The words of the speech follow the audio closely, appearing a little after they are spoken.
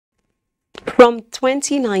From the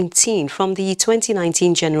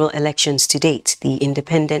 2019 general elections to date, the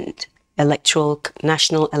Independent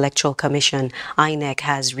National Electoral Commission, Inec,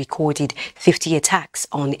 has recorded 50 attacks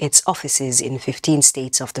on its offices in 15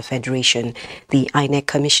 states of the Federation. The Inec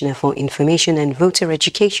Commissioner for Information and Voter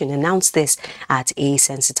Education announced this at a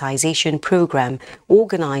sensitization program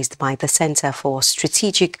organized by the Center for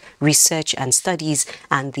Strategic Research and Studies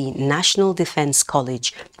and the National Defense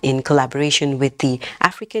College in collaboration with the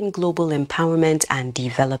African Global Empowerment and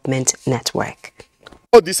Development Network.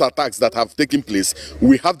 All these attacks that have taken place,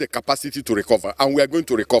 we have the capacity to recover, and we are going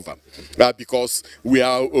to recover because we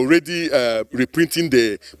are already reprinting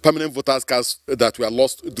the permanent voters cards that were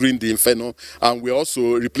lost during the inferno, and we are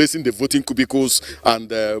also replacing the voting cubicles and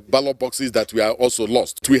ballot boxes that were also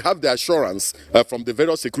lost. We have the assurance from the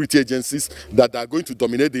various security agencies that they are going to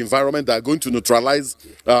dominate the environment, they are going to neutralize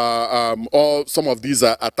some of these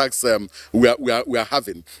attacks we are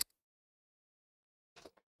having.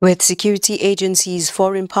 With security agencies,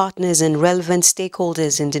 foreign partners and relevant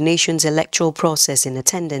stakeholders in the nation's electoral process in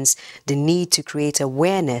attendance, the need to create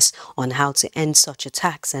awareness on how to end such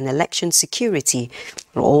attacks and election security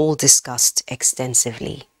were all discussed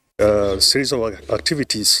extensively. A series of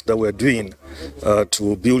activities that we're doing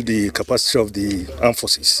to build the capacity of the armed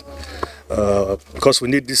forces because we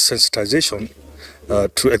need this sensitization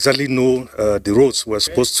to exactly know the roles we're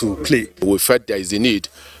supposed to play. We felt there is a need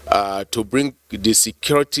to bring the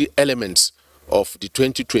security elements of the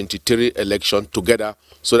 2023 election together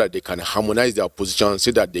so that they can harmonize their position,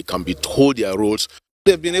 so that they can be told their roles.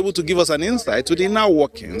 They've been able to give us an insight to the inner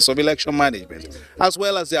workings of election management, as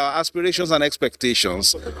well as their aspirations and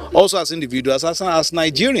expectations, also as individuals, as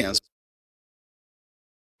Nigerians.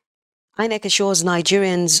 Inec assures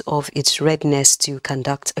Nigerians of its readiness to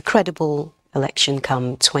conduct a credible election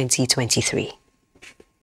come 2023.